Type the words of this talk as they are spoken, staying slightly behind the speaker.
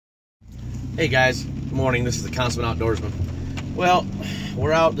Hey guys, good morning. This is the consummate outdoorsman. Well,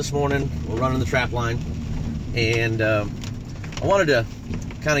 we're out this morning. We're running the trap line, and I wanted to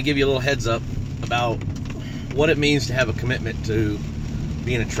kind of give you a little heads up about what it means to have a commitment to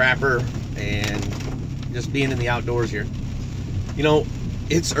being a trapper and just being in the outdoors here. You know,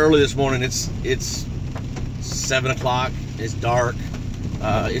 it's early this morning. It's 7 o'clock. It's dark.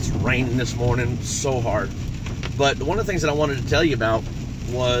 It's raining this morning so hard. But one of the things that I wanted to tell you about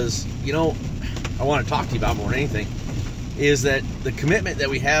was, you know, I want to talk to you about more than anything, is that the commitment that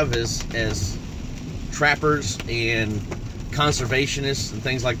we have as trappers and conservationists and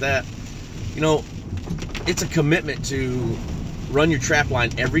things like that, you know, it's a commitment to run your trap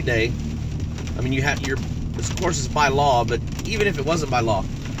line every day. I mean, of course it's by law, but even if it wasn't by law,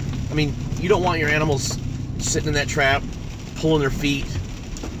 I mean, you don't want your animals sitting in that trap, pulling their feet,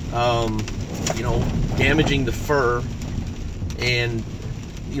 you know, damaging the fur. And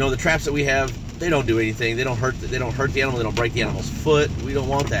you know, the traps that we have, they don't do anything. They don't hurt the animal. They don't break the animal's foot. We don't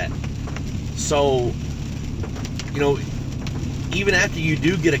want that. So, you know, even after you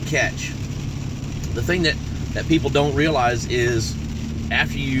do get a catch, the thing that people don't realize is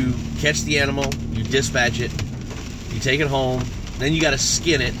after you catch the animal, you dispatch it, you take it home, then you got to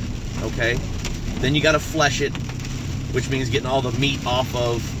skin it, okay? Then you got to flesh it, which means getting all the meat off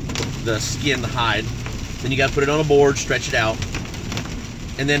of the skin, the hide. Then you got to put it on a board, stretch it out.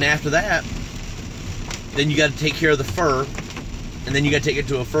 And then after that, then you got to take care of the fur, and then you got to take it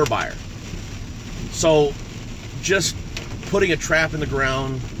to a fur buyer. So just putting a trap in the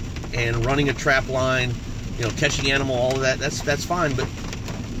ground and running a trap line, you know, catching the animal, all of that, that's fine, but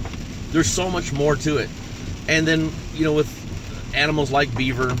there's so much more to it. And then, you know, with animals like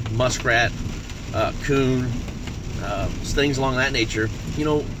beaver, muskrat, coon, things along that nature, you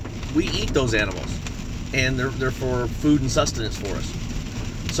know, we eat those animals, and they're for food and sustenance for us.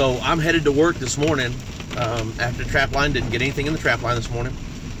 So I'm headed to work this morning after the trap line. Didn't get anything in the trap line this morning,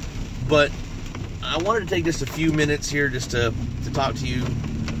 but I wanted to take just a few minutes here just to talk to you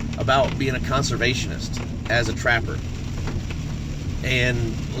about being a conservationist as a trapper.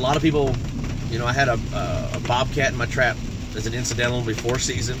 And a lot of people, you know, I had a bobcat in my trap as an incidental before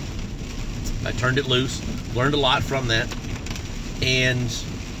season. I turned it loose, learned a lot from that, and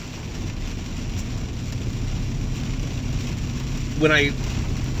when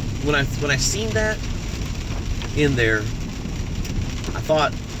I seen that in there, I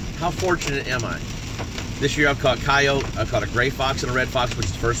thought, how fortunate am I? This year I've caught coyote, I've caught a gray fox and a red fox, which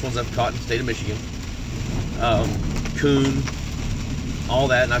is the first ones I've caught in the state of Michigan. Coon, all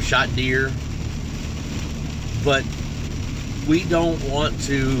that, and I've shot deer. But we don't want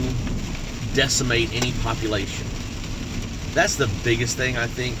to decimate any population. That's the biggest thing, I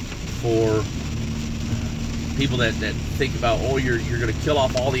think, for people that think about, oh, you're going to kill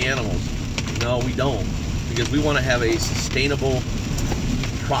off all the animals. No, we don't, because we want to have a sustainable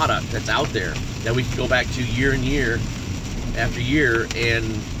product that's out there that we can go back to year and year after year and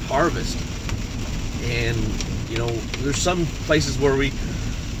harvest. And you know, there's some places where we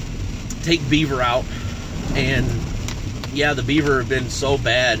take beaver out, and yeah, the beaver have been so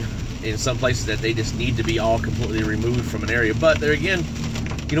bad in some places that they just need to be all completely removed from an area. But there again,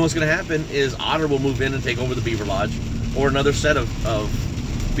 you know what's going to happen is otter will move in and take over the beaver lodge, or another set of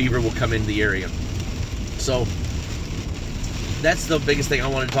beaver will come into the area. So that's the biggest thing I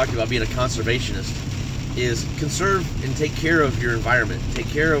wanted to talk to you about being a conservationist, is conserve and take care of your environment. Take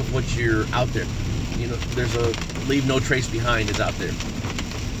care of what you're out there. You know, there's a leave no trace behind is out there.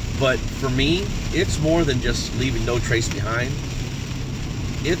 But for me, it's more than just leaving no trace behind.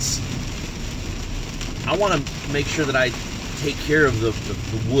 I want to make sure that I take care of the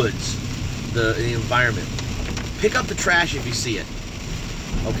woods, the environment. Pick up the trash if you see it,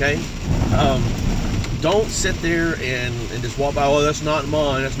 okay? Don't sit there and just walk by, oh, that's not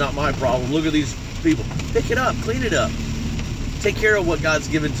mine, that's not my problem, look at these people. Pick it up, clean it up. Take care of what God's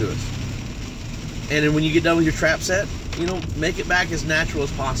given to us. And then when you get done with your trap set, you know, make it back as natural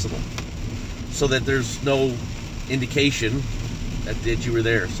as possible, so that there's no indication that you were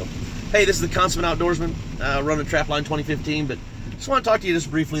there. So, hey, this is the consummate outdoorsman, running Trap Line 2015, but just want to talk to you just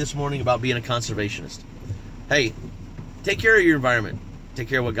briefly this morning about being a conservationist. Hey, take care of your environment. Take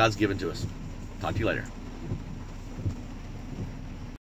care of what God's given to us. Talk to you later.